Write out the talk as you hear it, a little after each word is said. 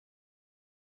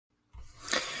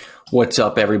What's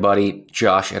up, everybody?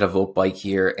 Josh at Evoke Bike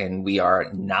here, and we are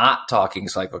not talking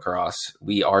cyclocross.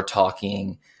 We are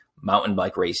talking mountain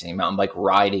bike racing, mountain bike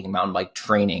riding, mountain bike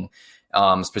training.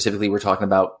 Specifically, we're talking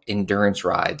about endurance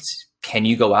rides. Can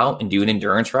you go out and do an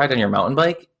endurance ride on your mountain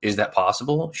bike? Is that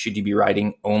possible? Should you be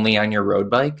riding only on your road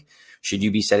bike? Should you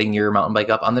be setting your mountain bike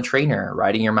up on the trainer,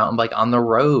 riding your mountain bike on the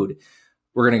road?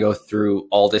 We're going to go through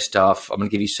all this stuff. I'm going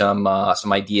to give you some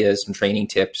ideas, some training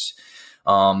tips.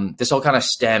 This all kind of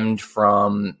stemmed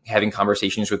from having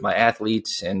conversations with my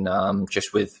athletes and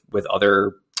just with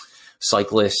other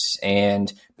cyclists.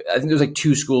 And I think there's like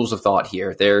two schools of thought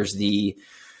here. There's the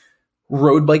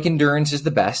road bike endurance is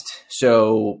the best.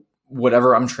 So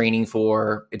whatever I'm training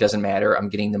for, it doesn't matter. I'm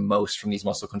getting the most from these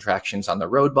muscle contractions on the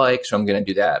road bike. So I'm going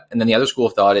to do that. And then the other school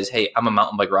of thought is, hey, I'm a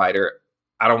mountain bike rider.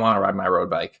 I don't want to ride my road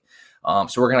bike.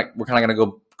 So we're kind of going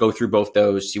to go through both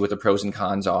those, see what the pros and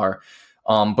cons are.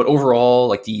 But overall,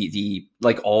 like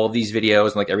like all of these videos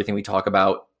and like everything we talk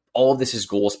about, all of this is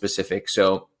goal specific.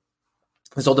 So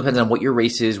this all depends on what your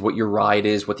race is, what your ride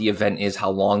is, what the event is, how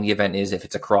long the event is, if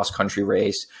it's a cross country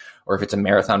race or if it's a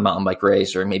marathon mountain bike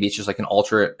race, or maybe it's just like an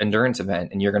ultra endurance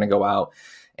event and you're going to go out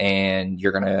and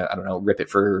you're going to, rip it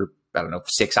for,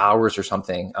 6 hours or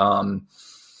something.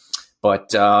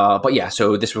 But yeah,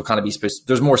 so this will kind of be,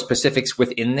 there's more specifics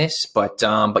within this, but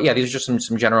yeah, these are just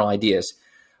some general ideas.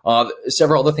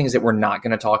 Several other things that we're not going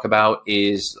to talk about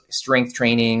is strength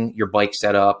training, your bike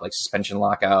setup, like suspension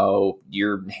lockout,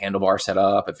 your handlebar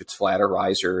setup, if it's flat or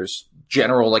risers,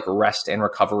 general like rest and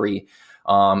recovery.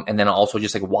 And then also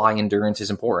just like why endurance is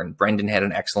important. Brendan had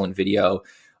an excellent video,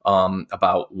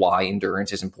 about why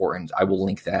endurance is important. I will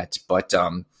link that, but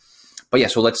yeah,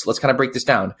 so let's kind of break this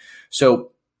down.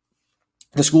 So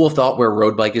the school of thought where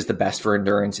road bike is the best for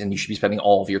endurance and you should be spending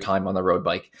all of your time on the road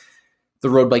bike. The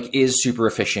road bike is super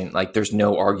efficient. Like there's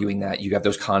no arguing that. You have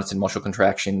those constant muscle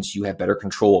contractions. You have better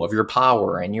control of your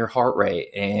power and your heart rate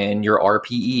and your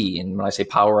RPE. And when I say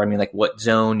power, I mean like what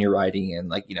zone you're riding in.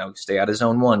 Like, stay out of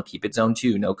zone 1, keep it zone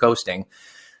 2, no coasting.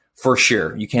 For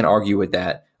sure. You can't argue with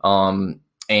that. And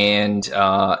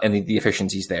the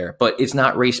efficiencies there, but it's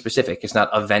not race specific. It's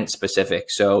not event specific.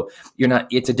 So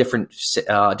it's a different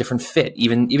fit.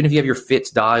 Even if you have your fits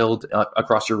dialed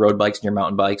across your road bikes and your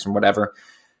mountain bikes and whatever,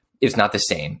 it's not the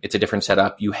same. It's a different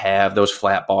setup. You have those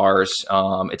flat bars.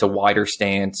 It's a wider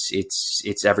stance.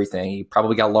 It's everything. You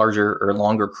probably got larger or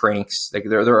longer cranks. Like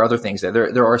there are other things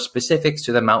there are specifics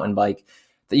to the mountain bike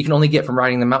that you can only get from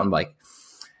riding the mountain bike.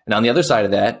 And on the other side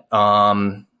of that,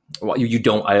 I'm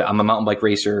a mountain bike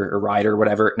racer or rider or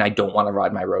whatever, and I don't want to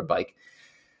ride my road bike.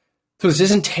 So this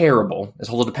isn't terrible. This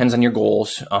all depends on your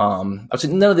goals. I would say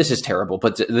none of this is terrible,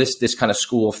 but this kind of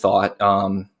school of thought,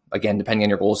 again, depending on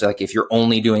your goals, like if you're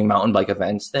only doing mountain bike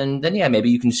events, then yeah, maybe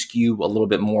you can skew a little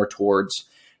bit more towards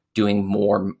doing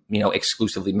more,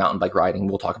 exclusively mountain bike riding.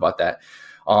 We'll talk about that.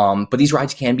 But these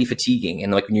rides can be fatiguing.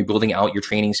 And like when you're building out your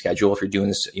training schedule, if you're doing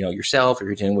this, yourself, if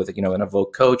you're doing with, an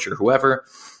Evoke coach or whoever,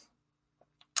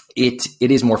 it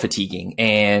is more fatiguing.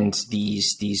 And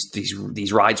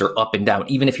these rides are up and down,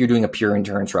 even if you're doing a pure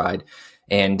endurance ride.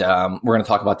 And we're going to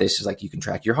talk about this. Is like you can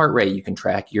track your heart rate, you can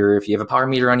track if you have a power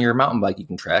meter on your mountain bike, you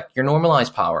can track your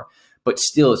normalized power. But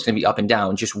still, it's going to be up and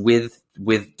down. Just with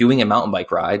doing a mountain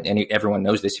bike ride, and everyone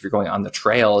knows this. If you're going on the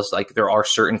trails, like there are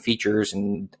certain features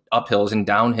and uphills and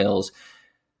downhills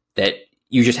that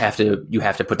you just have to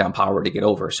put down power to get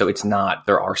over. So it's not.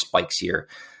 There are spikes here.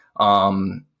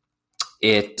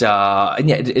 It's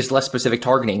less specific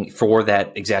targeting for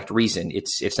that exact reason.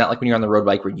 It's not like when you're on the road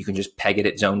bike where you can just peg it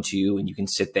at zone 2 and you can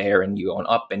sit there and you're going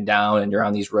up and down and you're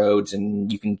on these roads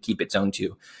and you can keep it zone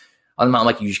 2. On the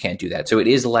mountain bike, you just can't do that. So it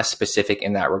is less specific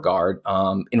in that regard,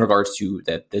 in regards to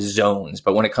the zones.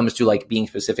 But when it comes to like being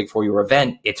specific for your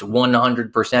event, it's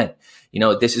 100%.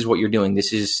 This is what you're doing.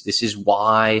 This is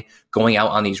why going out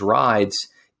on these rides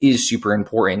is super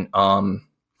important.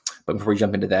 But before we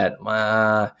jump into that,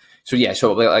 so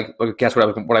I guess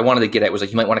what I wanted to get at was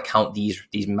like you might want to count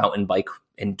these mountain bike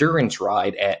endurance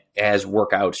ride as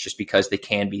workouts just because they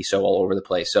can be so all over the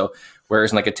place. So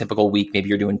whereas in like a typical week, maybe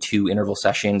you're doing 2 interval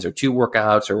sessions or 2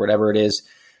 workouts or whatever it is.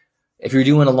 If you're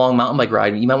doing a long mountain bike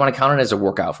ride, you might want to count it as a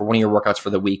workout for one of your workouts for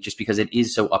the week, just because it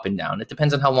is so up and down. It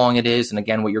depends on how long it is and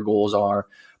again what your goals are.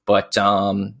 But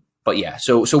yeah,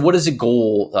 so what is a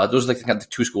goal? Those are like the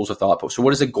 2 schools of thought. So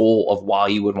what is a goal of why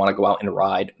you would want to go out and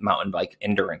ride mountain bike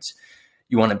endurance?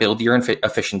 You want to build your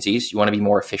efficiencies. You want to be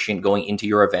more efficient going into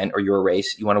your event or your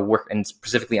race. You want to work, and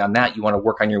specifically on that, you want to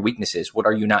work on your weaknesses. What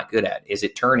are you not good at? Is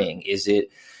it turning? Is it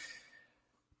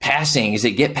passing? Is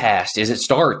it get past? Is it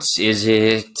starts? Is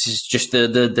it just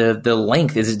the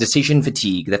length? Is it decision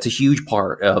fatigue? That's a huge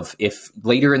part of if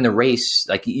later in the race,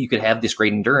 like you could have this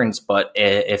great endurance, but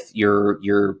if you're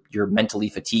mentally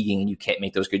fatiguing and you can't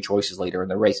make those good choices later in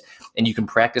the race, and you can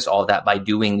practice all of that by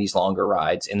doing these longer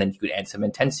rides, and then you could add some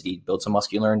intensity, build some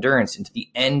muscular endurance into the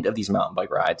end of these mountain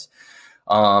bike rides.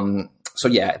 So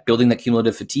yeah, building that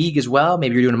cumulative fatigue as well.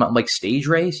 Maybe you're doing a mountain bike stage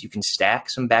race. You can stack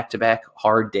some back-to-back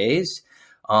hard days.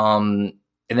 And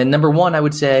then number one, I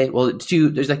would say, well,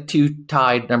 there's like two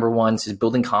tied number ones is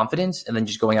building confidence and then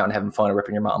just going out and having fun and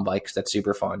ripping your mountain bike, because that's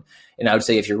super fun. And I would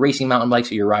say if you're racing mountain bikes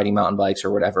or you're riding mountain bikes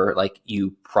or whatever, like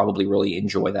you probably really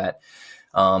enjoy that.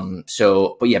 But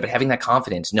having that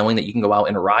confidence, knowing that you can go out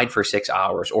and ride for 6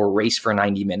 hours or race for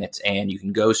 90 minutes and you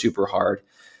can go super hard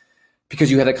because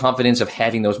you have the confidence of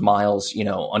having those miles,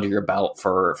 under your belt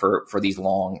for these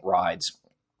long rides.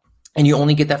 And you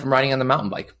only get that from riding on the mountain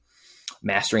bike.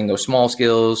 Mastering those small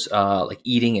skills, like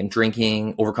eating and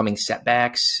drinking, overcoming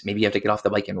setbacks. Maybe you have to get off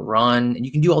the bike and run, and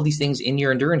you can do all these things in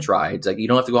your endurance rides. Like you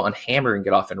don't have to go out on hammer and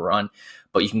get off and run,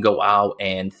 but you can go out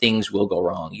and things will go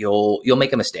wrong. You'll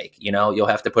make a mistake. You'll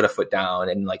have to put a foot down,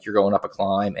 and like you're going up a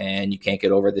climb and you can't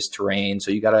get over this terrain, so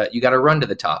you gotta run to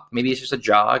the top. Maybe it's just a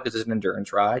jog because it's an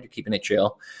endurance ride. You're keeping it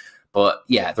chill. But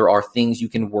yeah, there are things you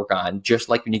can work on, just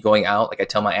like when you're going out. Like I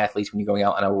tell my athletes, when you're going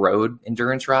out on a road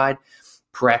endurance ride,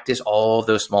 practice all of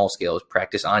those small skills.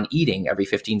 Practice on eating every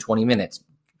 15, 20 minutes,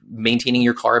 maintaining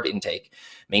your carb intake,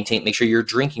 make sure you're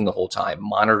drinking the whole time,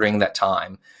 monitoring that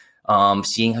time,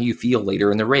 seeing how you feel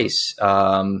later in the race,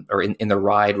 or in the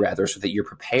ride rather, so that you're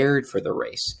prepared for the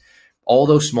race. All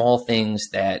those small things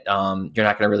that you're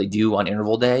not going to really do on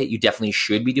interval day, you definitely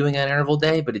should be doing on interval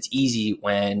day, but it's easy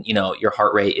when, your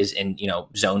heart rate is in,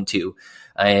 zone 2.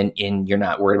 And you're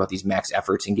not worried about these max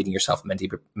efforts and getting yourself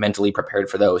mentally prepared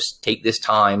for those. Take this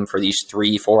time for these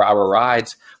 3-4 hour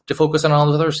rides to focus on all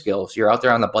those other skills. You're out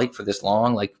there on the bike for this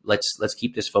long. Like let's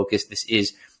keep this focused.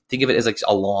 Think of it as like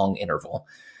a long interval.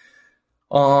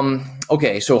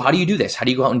 Okay. So how do you do this? How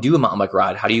do you go out and do a mountain bike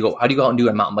ride? How do you go out and do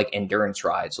a mountain bike endurance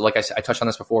ride? So like I said, I touched on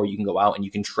this before. You can go out and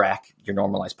you can track your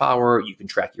normalized power. You can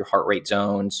track your heart rate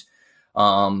zones.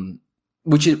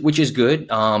 Which is good.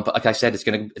 But like I said, it's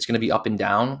gonna be up and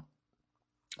down.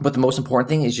 But the most important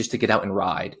thing is just to get out and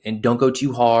ride, and don't go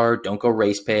too hard. Don't go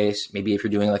race pace. Maybe if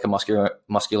you're doing like a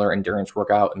muscular endurance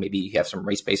workout, and maybe you have some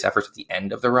race pace efforts at the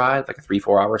end of the ride, like a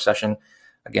 3-4 hour session.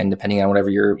 Again, depending on whatever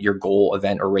your goal,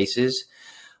 event, or race is.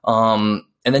 And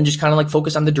then just kind of like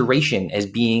focus on the duration as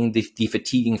being the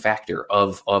fatiguing factor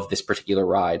of this particular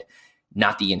ride,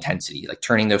 not the intensity. Like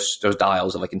turning those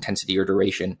dials of like intensity or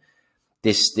duration.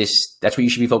 That's what you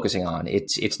should be focusing on.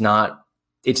 It's not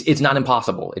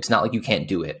impossible. It's not like you can't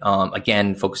do it.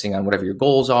 Again, focusing on whatever your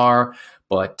goals are,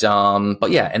 but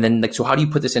yeah. And then like, so how do you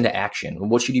put this into action?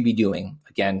 What should you be doing?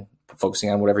 Again,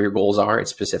 focusing on whatever your goals are. It's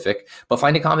specific, but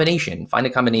find a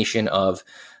combination of,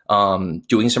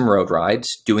 doing some road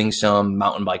rides, doing some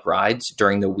mountain bike rides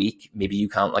during the week. Maybe you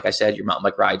count, like I said, your mountain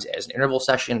bike rides as an interval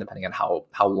session, depending on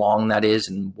how long that is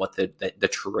and what the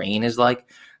terrain is like.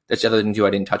 That's the other thing too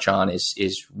I didn't touch on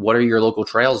is what are your local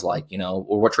trails like,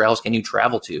 or what trails can you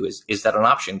travel to? Is that an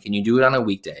option? Can you do it on a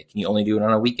weekday? Can you only do it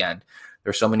on a weekend?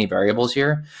 There's so many variables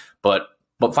here, but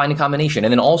find a combination.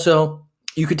 And then also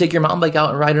you could take your mountain bike out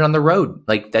and ride it on the road.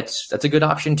 Like that's a good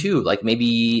option too. Like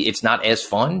maybe it's not as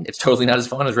fun. It's totally not as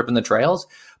fun as ripping the trails,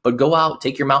 but go out,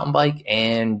 take your mountain bike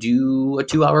and do a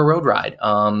 2-hour road ride.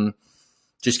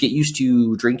 Just get used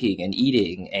to drinking and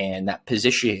eating and that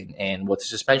position and what the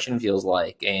suspension feels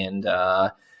like. And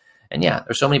yeah,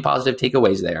 there's so many positive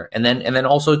takeaways there. And then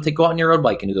also go out on your road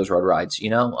bike and do those road rides,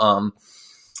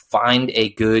 find a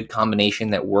good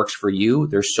combination that works for you.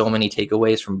 There's so many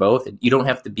takeaways from both. You don't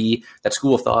have to be, that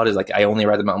school of thought is like, I only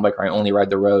ride the mountain bike or I only ride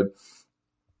the road.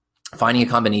 Finding a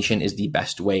combination is the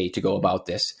best way to go about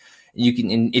this. You can,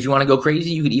 and if you want to go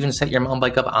crazy, you could even set your mountain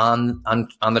bike up on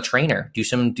the trainer. Do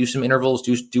some intervals.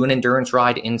 Do an endurance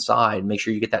ride inside. Make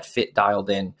sure you get that fit dialed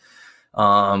in.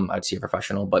 I'd see a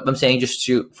professional, but I'm saying just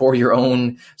for your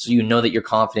own, so you know that you're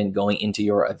confident going into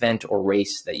your event or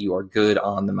race that you are good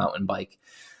on the mountain bike.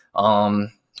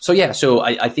 So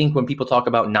I think when people talk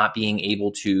about not being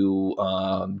able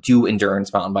to do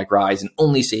endurance mountain bike rides and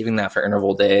only saving that for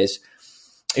interval days,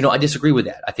 I disagree with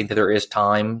that. I think that there is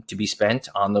time to be spent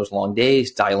on those long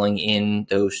days, dialing in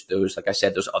those, like I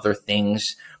said, those other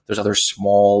things, those other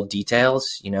small details,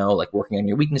 like working on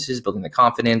your weaknesses, building the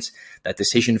confidence, that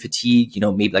decision fatigue,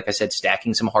 maybe, like I said,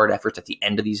 stacking some hard efforts at the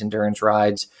end of these endurance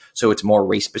rides. So it's more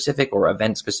race specific or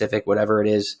event specific, whatever it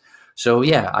is. So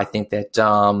yeah, I think that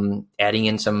adding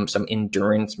in some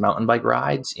endurance mountain bike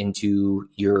rides into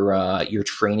your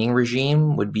training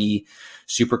regime would be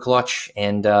super clutch.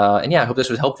 And yeah, I hope this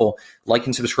was helpful. Like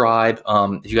and subscribe.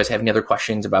 If you guys have any other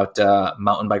questions about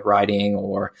mountain bike riding,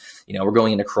 or we're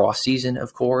going into cross season,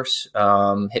 of course,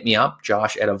 hit me up,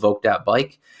 Josh at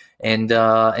evoke.bike. And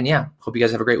yeah, hope you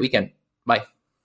guys have a great weekend. Bye.